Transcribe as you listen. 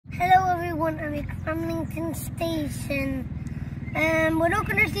everyone, I'm at Cramlington Station. We're not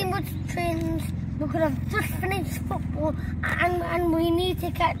going to see much trains because I've just finished football and we need to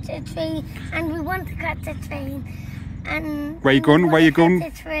catch a train and we want to catch a train. And where are you going? Where are you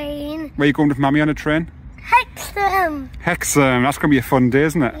going? Train. Where are you going with Mammy on a train? Hexham. Hexham. That's going to be a fun day,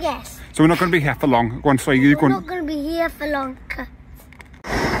 isn't it? Yes. So we're not going to be here for long. Go on, sorry, you We're going? not going to be here for long.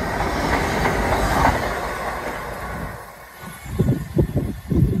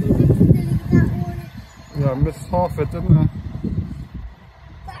 Yeah, I missed half it, didn't I?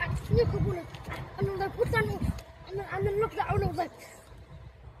 And then look at that and I was like...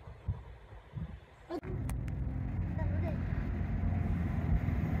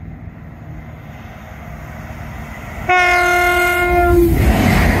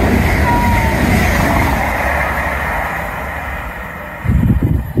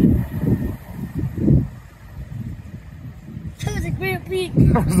 That was a great peak.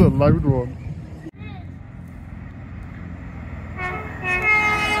 That was a loud one.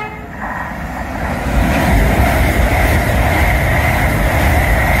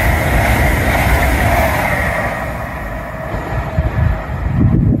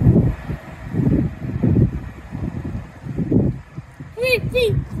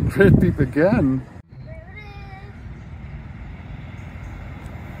 Great beep again.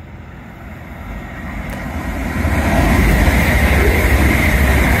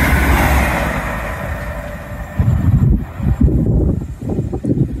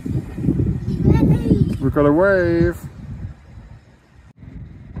 We've got a wave.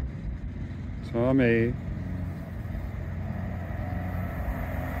 Tommy.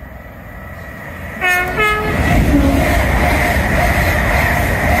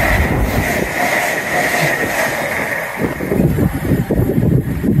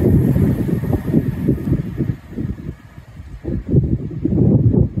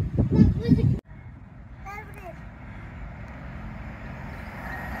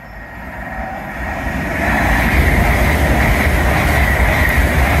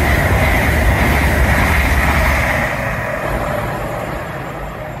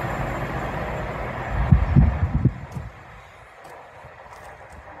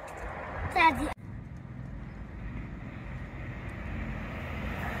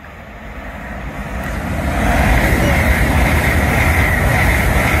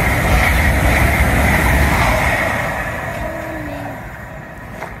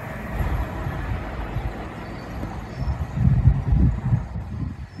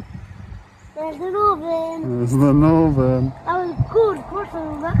 There's an oven. There's an oven. That was good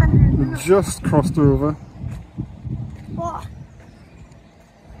crossover and then... Just crossed over. What?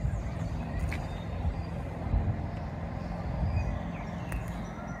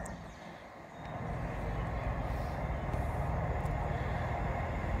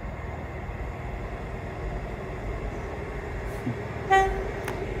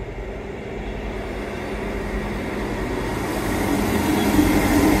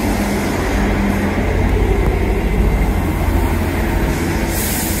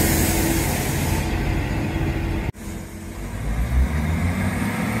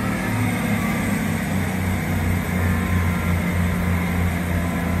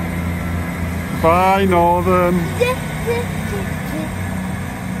 Bye, Northern.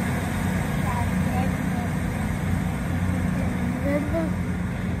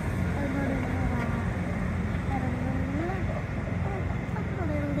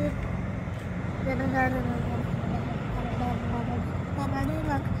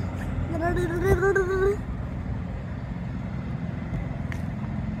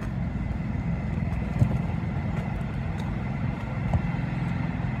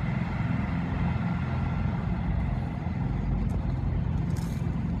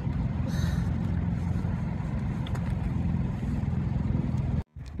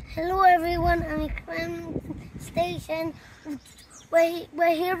 Hello everyone, I'm at Cramlington Station.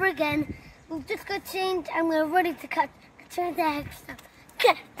 We're here again. We've just got changed and we're ready to catch a train to Hexham.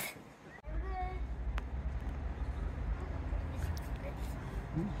 Get it!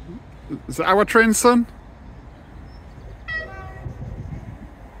 Is it our train, son?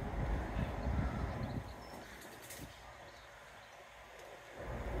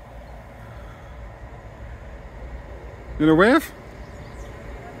 You gonna wave?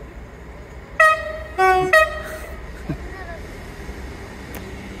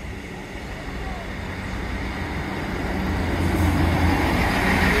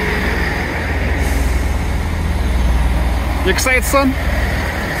 You excited, son?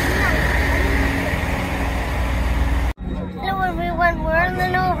 Hello everyone, we're on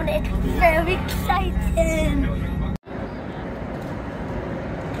the oven. It's very exciting.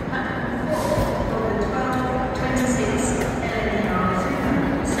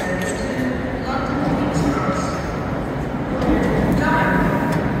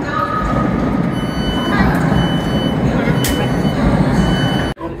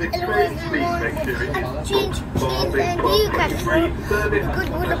 change Newcastle because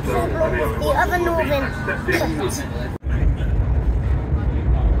we're the problem with the other northern cut.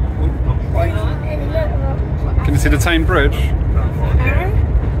 Can you see the Tyne Bridge?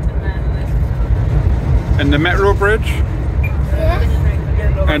 And the Metro Bridge? Yes.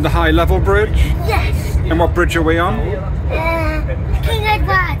 And the High Level Bridge? Yes. And what bridge are we on? King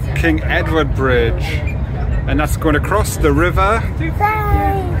Edward. King Edward Bridge. And that's going across the river?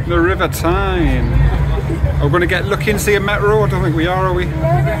 Tyne. The River Tyne. Are we going to get lucky and see a metro? I don't think we are we?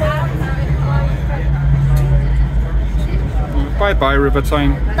 Bye bye River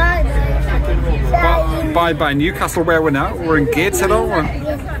Tyne. Bye bye. Bye bye Newcastle, where we're now. We're in Gateshead, aren't we?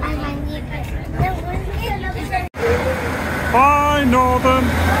 Hi Northern.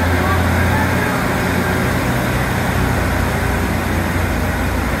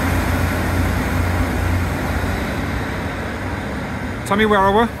 Tell me, where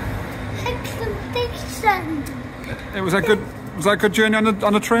are we? Hexham Station. It was that good. Was that a good journey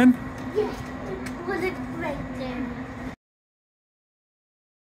on the train? Yes, it was a great journey.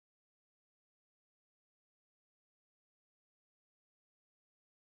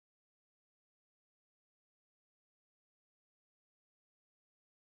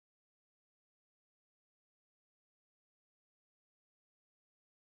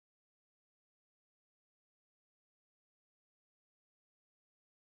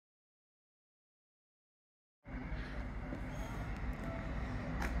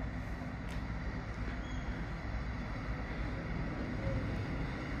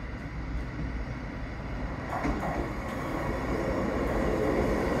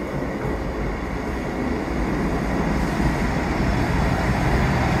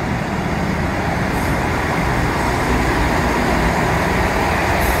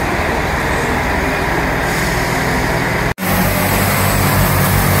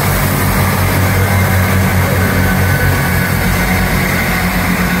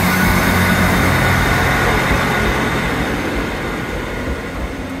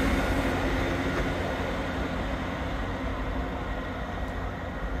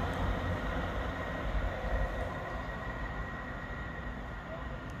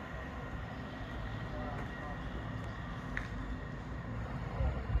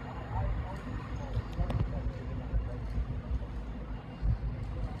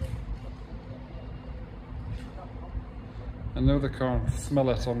 I know they can't smell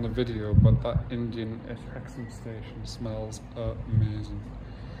it on the video, but that Indian at Hexham Station smells amazing.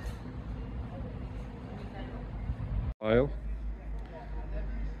 Aisle.